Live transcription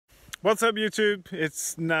What's up YouTube?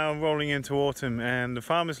 It's now rolling into autumn and the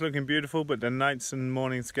farm is looking beautiful, but the nights and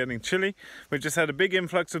mornings getting chilly. We just had a big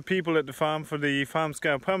influx of people at the farm for the farm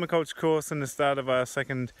scale permaculture course and the start of our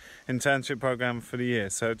second internship program for the year.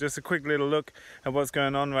 So just a quick little look at what's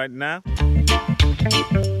going on right now.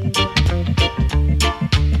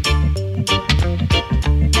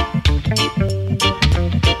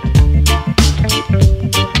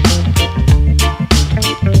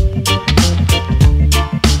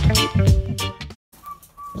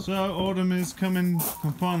 So autumn is coming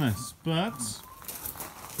upon us, but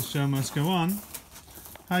the show must go on.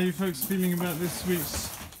 How are you folks feeling about this week's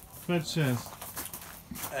veg shares?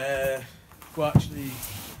 Well, actually,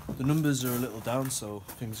 the numbers are a little down, so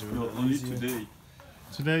things are a little easier.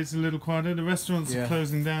 Today's a little quieter. The restaurants are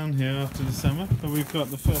closing down here after the summer, but we've got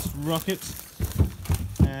the first rocket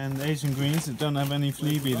and Asian greens that don't have any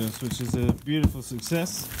flea beetles, which is a beautiful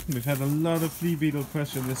success. We've had a lot of flea beetle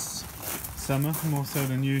pressure this summer, more so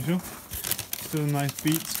than usual. Still nice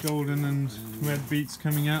beets, golden and red beets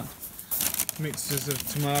coming out. Mixtures of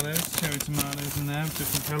tomatoes, cherry tomatoes in there,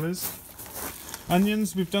 different colours.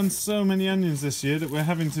 Onions, we've done so many onions this year that we're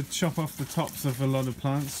having to chop off the tops of a lot of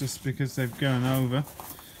plants just because they've gone over.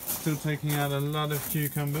 Still taking out a lot of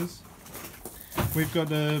cucumbers. We've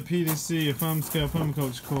got a PDC, a farm scale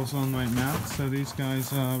permaculture course on right now, so these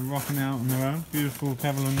guys are rocking out on their own. Beautiful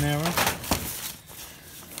Cavallonero.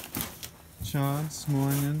 Chards, more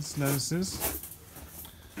onions, lettuces.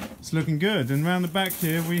 It's looking good. And round the back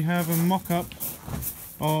here we have a mock-up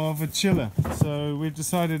of a chiller. So we've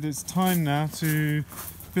decided it's time now to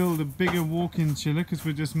build a bigger walk-in chiller because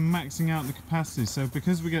we're just maxing out the capacity. So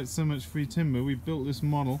because we get so much free timber, we built this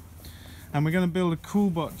model and we're going to build a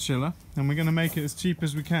Coolbot chiller and we're going to make it as cheap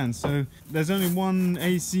as we can. So there's only one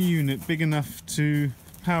AC unit big enough to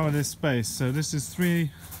power this space. So this is 3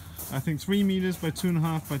 meters by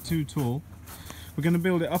 2.5 by 2 tall. We're going to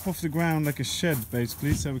build it up off the ground like a shed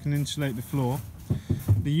basically, so we can insulate the floor.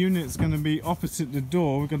 The unit's going to be opposite the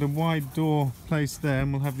door. We've got a wide door placed there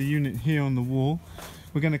and we'll have the unit here on the wall.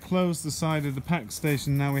 We're going to close the side of the pack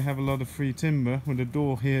station. Now we have a lot of free timber with a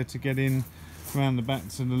door here to get in around the back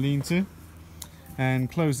to the lean-to,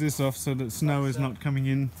 and close this off so that snow is not coming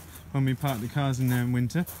in when we park the cars in there in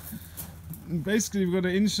winter. Basically we've got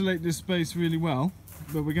to insulate this space really well.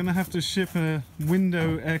 But we're going to have to ship a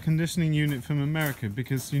window air conditioning unit from America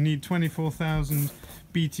because you need 24,000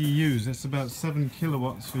 BTUs, that's about 7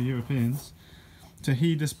 kilowatts for Europeans, to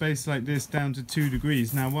heat a space like this down to 2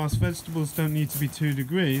 degrees. Now whilst vegetables don't need to be 2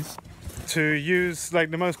 degrees, to use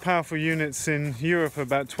like the most powerful units in Europe are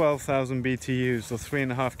about 12,000 BTUs or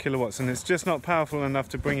 3.5 kilowatts, and it's just not powerful enough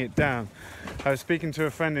to bring it down. I was speaking to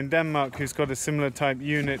a friend in Denmark who's got a similar type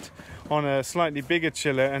unit on a slightly bigger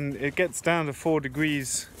chiller, and it gets down to 4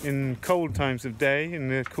 degrees in cold times of day in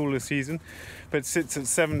the cooler season, but sits at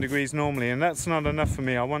 7 degrees normally, and that's not enough for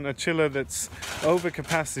me. I want a chiller that's over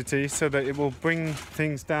capacity so that it will bring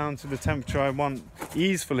things down to the temperature I want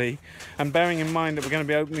easily, and bearing in mind that we're going to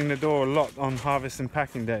be opening the door a lot on harvest and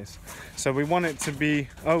packing days. So we want it to be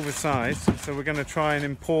oversized, so we're going to try and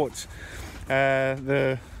import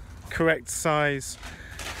the correct size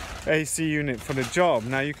AC unit for the job.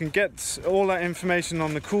 Now you can get all that information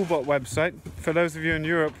on the Coolbot website. For those of you in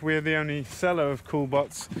Europe, we're the only seller of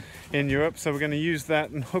Coolbots in Europe, so we're going to use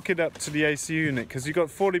that and hook it up to the AC unit because you've got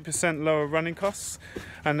 40% lower running costs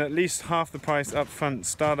and at least half the price upfront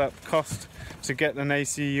startup cost to get an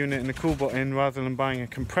AC unit and a Coolbot in rather than buying a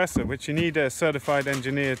compressor, which you need a certified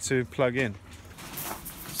engineer to plug in.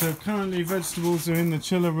 So currently vegetables are in the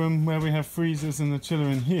chiller room where we have freezers and the chiller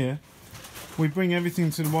in here. We bring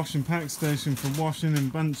everything to the wash and pack station for washing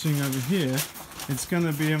and bunching over here. It's going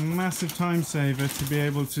to be a massive time saver to be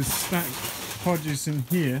able to stack produce in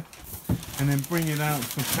here and then bring it out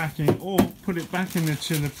for packing, or put it back in the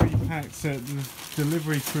chiller pre-packed so the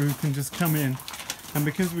delivery crew can just come in. And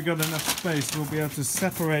because we've got enough space, we'll be able to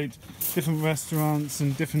separate different restaurants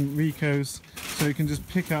and different recos so you can just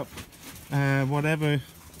pick up whatever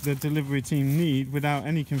the delivery team need without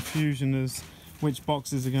any confusion as which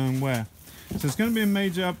boxes are going where. So it's going to be a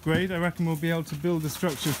major upgrade. I reckon we'll be able to build the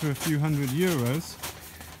structure for a few €100,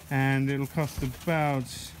 and it'll cost about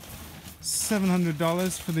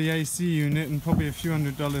 $700 for the AC unit and probably a few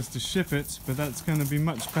 $100 to ship it, but that's going to be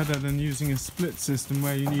much better than using a split system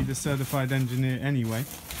where you need a certified engineer anyway,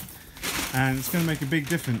 and it's going to make a big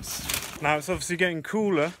difference. Now it's obviously getting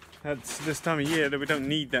cooler at this time of year that we don't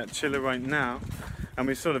need that chiller right now, and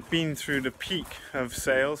we've sort of been through the peak of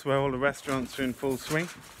sales where all the restaurants are in full swing.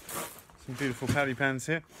 Some beautiful paddy pans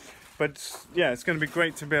here. But yeah, it's going to be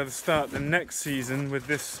great to be able to start the next season with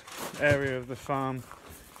this area of the farm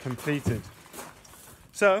completed.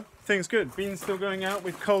 So everything's good. Beans still going out.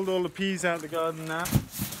 We've culled all the peas out of the garden now.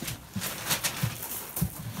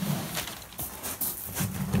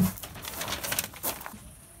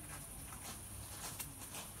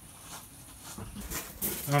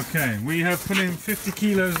 Okay, we have put in 50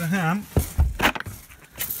 kilos of ham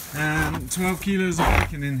and 12 kilos of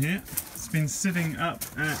bacon in here. It's been sitting up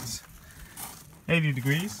at 80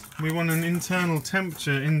 degrees. We want an internal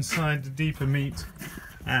temperature inside the deeper meat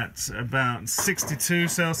at about 62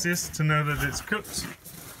 Celsius to know that it's cooked.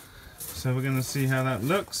 So we're going to see how that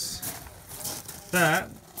looks.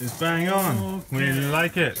 That is bang on. Okay. We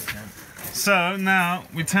like it. So now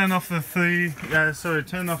we turn off the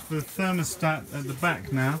thermostat at the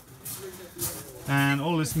back now, and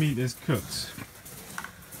all this meat is cooked.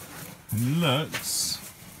 It looks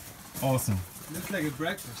awesome. Looks like a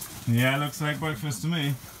breakfast. Yeah, it looks like breakfast to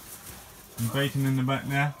me. And bacon in the back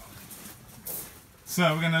there.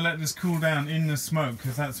 So we're going to let this cool down in the smoke,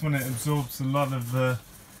 because that's when it absorbs a lot of the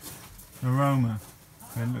aroma.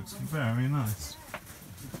 It looks very nice.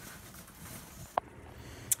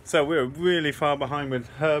 So we're really far behind with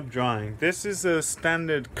herb drying. This is a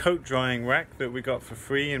standard coat drying rack that we got for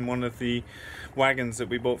free in one of the wagons that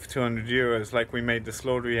we bought for €200, like we made the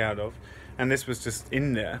slaughtery out of. And this was just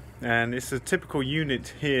in there. And it's a typical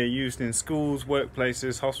unit here used in schools,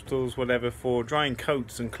 workplaces, hospitals, whatever, for drying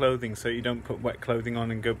coats and clothing, so you don't put wet clothing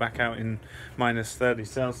on and go back out in minus 30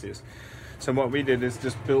 Celsius. So what we did is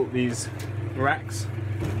just built these racks.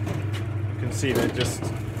 You can see they're just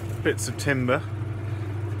bits of timber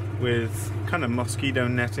with kind of mosquito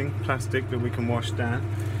netting, plastic that we can wash down,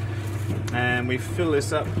 and we fill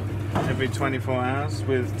this up every 24 hours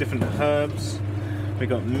with different herbs. We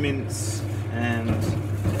got mince and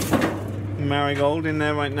marigold in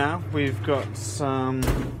there right now. We've got some,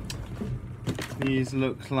 these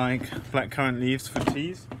look like blackcurrant leaves for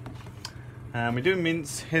teas, and we do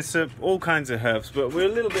mince, hyssop, all kinds of herbs, but we're a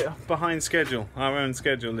little bit behind schedule, our own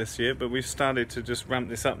schedule this year, but we've started to just ramp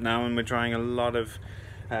this up now, and we're drying a lot of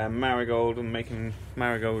marigold and making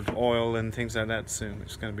marigold oil and things like that soon,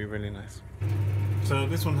 which is going to be really nice. So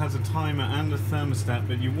this one has a timer and a thermostat,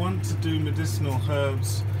 but you want to do medicinal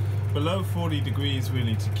herbs below 40 degrees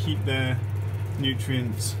really to keep their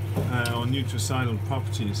nutrients or nutricidal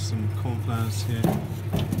properties. Some cornflowers here.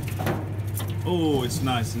 Oh, it's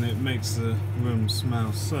nice, and it makes the room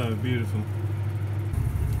smell so beautiful.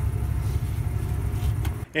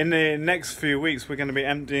 In the next few weeks we're going to be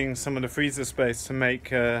emptying some of the freezer space to make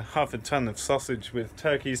half a ton of sausage with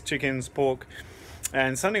turkeys, chickens, pork,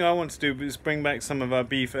 and something I want to do is bring back some of our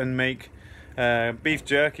beef and make beef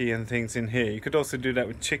jerky and things in here. You could also do that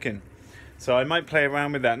with chicken, so I might play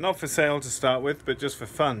around with that, not for sale to start with but just for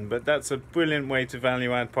fun. But that's a brilliant way to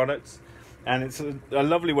value add products, and it's a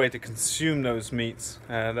lovely way to consume those meats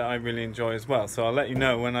that I really enjoy as well. So I'll let you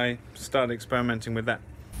know when I start experimenting with that.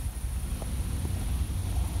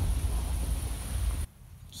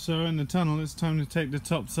 So in the tunnel, it's time to take the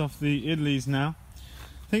tops off the idlis now.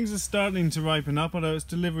 Things are starting to ripen up, although it's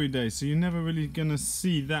delivery day, so you're never really going to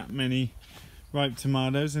see that many ripe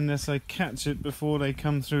tomatoes unless I catch it before they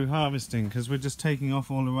come through harvesting, because we're just taking off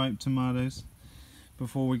all the ripe tomatoes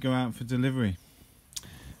before we go out for delivery.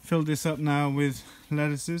 Filled this up now with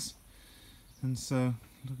lettuces, and so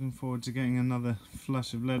looking forward to getting another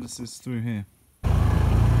flush of lettuces through here.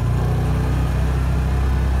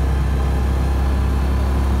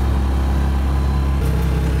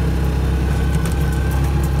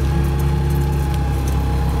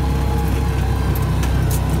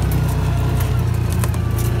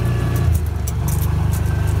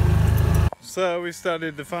 So we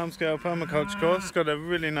started the farm scale permaculture course, got a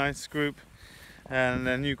really nice group, and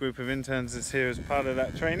a new group of interns is here as part of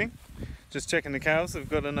that training. Just checking the cows, they've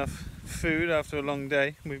got enough food after a long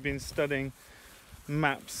day. We've been studying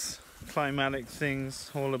maps, climatic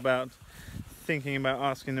things, all about thinking about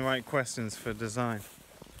asking the right questions for design.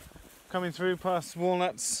 Coming through past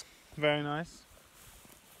walnuts, very nice.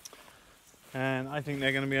 And I think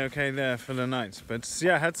they're going to be okay there for the night. But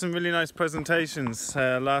yeah, I had some really nice presentations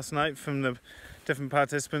last night from the different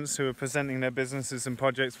participants who were presenting their businesses and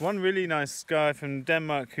projects. One really nice guy from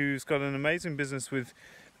Denmark who's got an amazing business with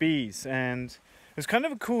bees, and it's kind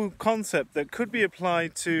of a cool concept that could be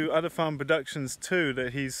applied to other farm productions too,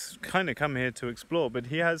 that he's kind of come here to explore. But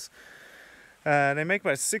he has, they make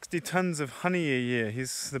about 60 tons of honey a year.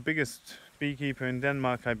 He's the biggest beekeeper in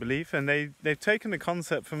Denmark, I believe, and they've taken the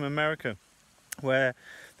concept from America, where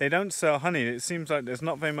they don't sell honey. It seems like there's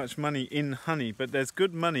not very much money in honey, but there's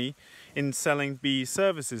good money in selling bee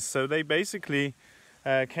services. So they basically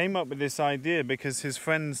came up with this idea because his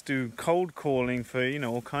friends do cold calling for, you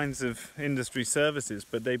know, all kinds of industry services,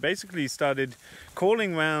 but they basically started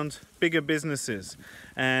calling round bigger businesses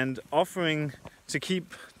and offering to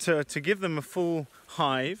give them a full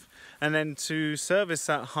hive and then to service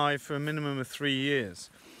that hive for a minimum of 3 years.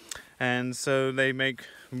 And so they make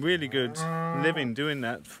really good living doing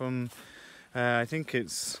that from I think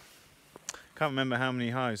it's, can't remember how many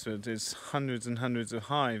hives, but it's hundreds and hundreds of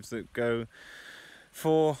hives that go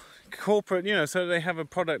for corporate, you know, so they have a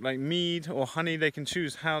product like mead or honey. They can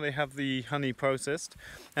choose how they have the honey processed,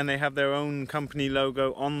 and they have their own company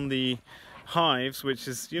logo on the hives, which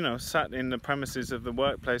is, you know, sat in the premises of the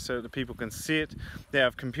workplace so that the people can see it. They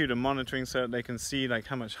have computer monitoring so that they can see like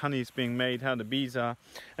how much honey is being made, how the bees are,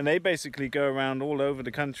 and they basically go around all over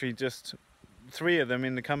the country, just 3 of them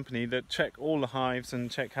in the company, that check all the hives and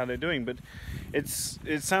check how they're doing. But it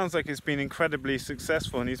sounds like it's been incredibly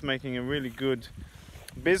successful, and he's making a really good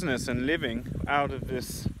business and living out of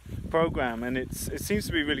this program, and it seems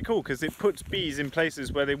to be really cool because it puts bees in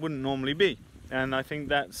places where they wouldn't normally be, and I think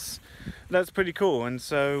that's pretty cool. And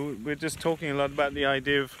so we're just talking a lot about the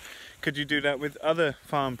idea of, could you do that with other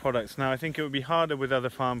farm products? Now I think it would be harder with other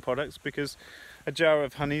farm products because a jar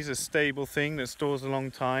of honey is a stable thing that stores a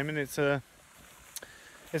long time, and it's a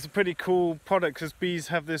pretty cool product because bees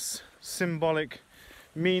have this symbolic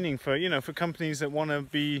meaning for, you know, for companies that want to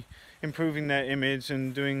be improving their image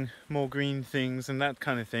and doing more green things and that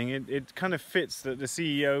kind of thing. It kind of fits that the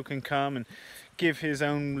CEO can come and give his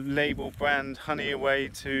own label brand honey away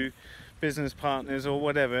to business partners or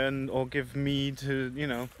whatever, or give mead to, you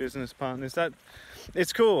know, business partners. That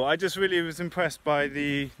it's cool. I just really was impressed by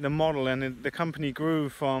the model, and the company grew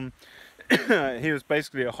from he was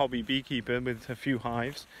basically a hobby beekeeper with a few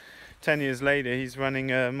hives. 10 years later, he's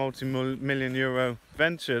running a multi-million euro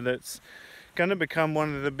venture that's going to become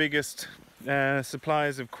one of the biggest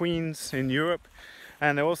suppliers of queens in Europe,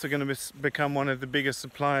 and they're also going to become one of the biggest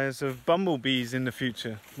suppliers of bumblebees in the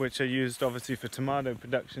future, which are used obviously for tomato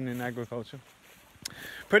production in agriculture.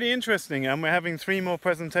 Pretty interesting, and we're having 3 more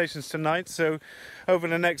presentations tonight, so over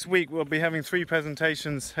the next week we'll be having 3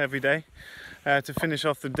 presentations every day to finish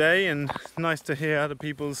off the day. And nice to hear other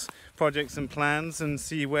people's projects and plans and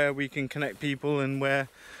see where we can connect people and where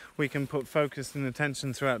we can put focus and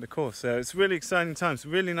attention throughout the course. So it's really exciting times,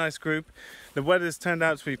 really nice group. The weather's turned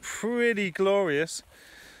out to be pretty glorious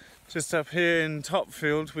just up here in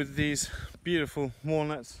Topfield with these beautiful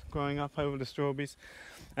walnuts growing up over the strawberries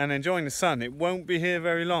and enjoying the sun. It won't be here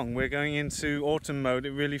very long. We're going into autumn mode.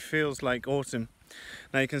 It really feels like autumn.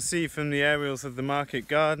 Now you can see from the aerials of the market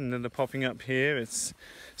garden that are popping up here, it's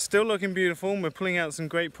still looking beautiful, and we're pulling out some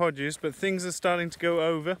great produce, but things are starting to go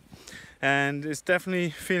over, and it's definitely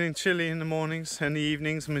feeling chilly in the mornings and the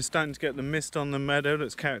evenings, and we're starting to get the mist on the meadow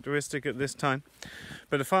that's characteristic at this time.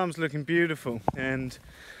 But the farm's looking beautiful, and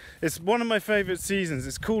it's one of my favourite seasons.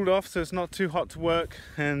 It's cooled off, so it's not too hot to work,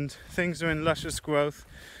 and things are in luscious growth,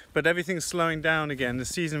 but everything's slowing down again. The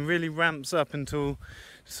season really ramps up until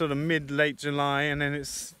sort of mid-late July, and then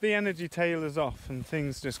the energy tailors off and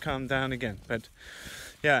things just calm down again. But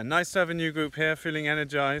yeah, nice to have a new group here, feeling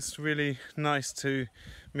energized. Really nice to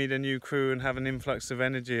meet a new crew and have an influx of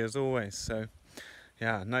energy as always. So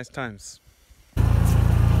yeah, nice times.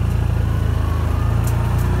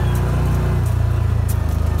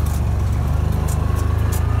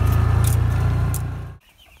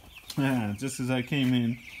 Yeah, just as I came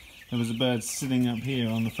in, there was a bird sitting up here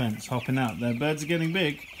on the fence, hopping out. The birds are getting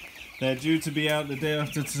big. They're due to be out the day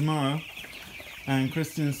after tomorrow. And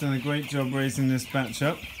Christian's done a great job raising this batch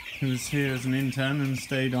up, who was here as an intern and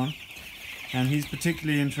stayed on. And he's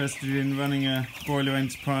particularly interested in running a broiler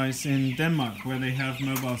enterprise in Denmark, where they have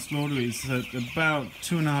mobile slaughteries at about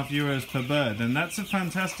 €2.5 per bird. And that's a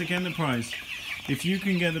fantastic enterprise. If you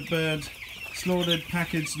can get a bird slaughtered,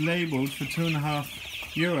 packaged, labelled for €2.5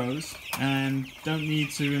 and don't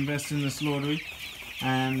need to invest in the slaughtery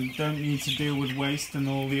and don't need to deal with waste and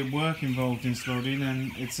all the work involved in slaughtering,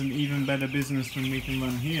 and it's an even better business than we can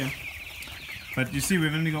run here. But you see,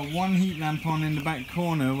 we've only got one heat lamp on in the back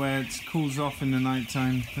corner where it cools off in the night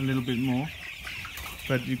time a little bit more.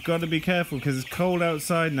 But you've got to be careful because it's cold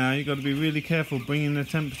outside now. You've got to be really careful bringing the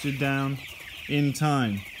temperature down in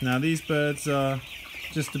time. Now these birds are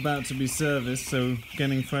just about to be serviced, so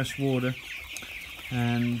getting fresh water,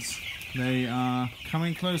 and they are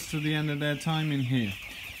coming close to the end of their time in here.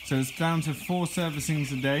 So it's down to 4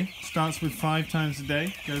 servicings a day. Starts with 5 times a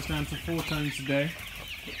day, goes down to 4 times a day,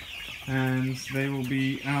 and they will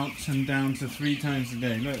be out and down to 3 times a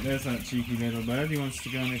day. Look, there's that cheeky little bird. He wants to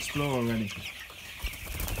go and explore already.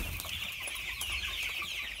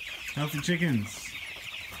 Healthy chickens.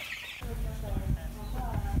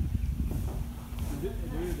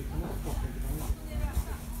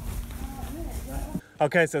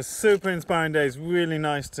 Okay, so super inspiring day. It's really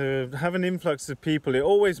nice to have an influx of people. It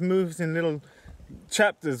always moves in little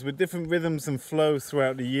chapters with different rhythms and flows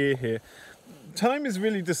throughout the year here. Time is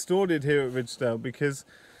really distorted here at Ridgedale because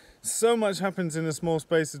so much happens in a small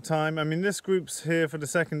space of time. I mean, this group's here for the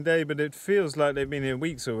second day, but it feels like they've been here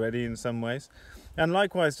weeks already in some ways. And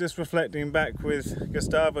likewise, just reflecting back with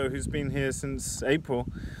Gustavo, who's been here since April,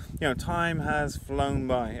 you know, time has flown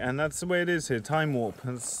by, and that's the way it is here. Time warp,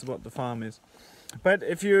 that's what the farm is. But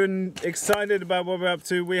if you're excited about what we're up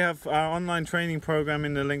to, we have our online training program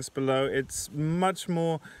in the links below. It's much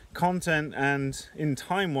more content and in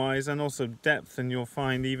time-wise and also depth than you'll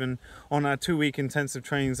find even on our 2-week intensive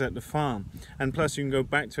trainings at the farm. And plus you can go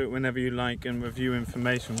back to it whenever you like and review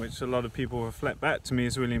information, which a lot of people reflect back to me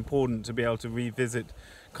is really important, to be able to revisit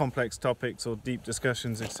complex topics or deep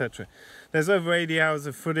discussions, etc. There's over 80 hours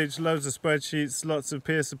of footage, loads of spreadsheets, lots of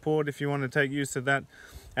peer support if you want to take use of that.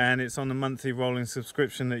 And it's on a monthly rolling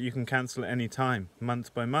subscription that you can cancel at any time,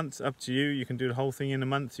 month by month, up to you. You can do the whole thing in a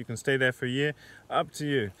month, you can stay there for a year, up to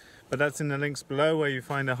you. But that's in the links below where you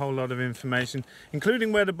find a whole lot of information,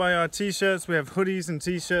 including where to buy our t-shirts. We have hoodies and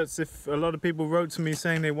t-shirts. If a lot of people wrote to me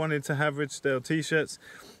saying they wanted to have Ridgedale t-shirts,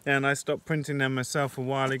 and I stopped printing them myself a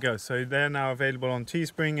while ago. So they're now available on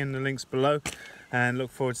Teespring in the links below, and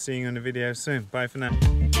look forward to seeing you in the video soon. Bye for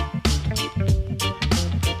now.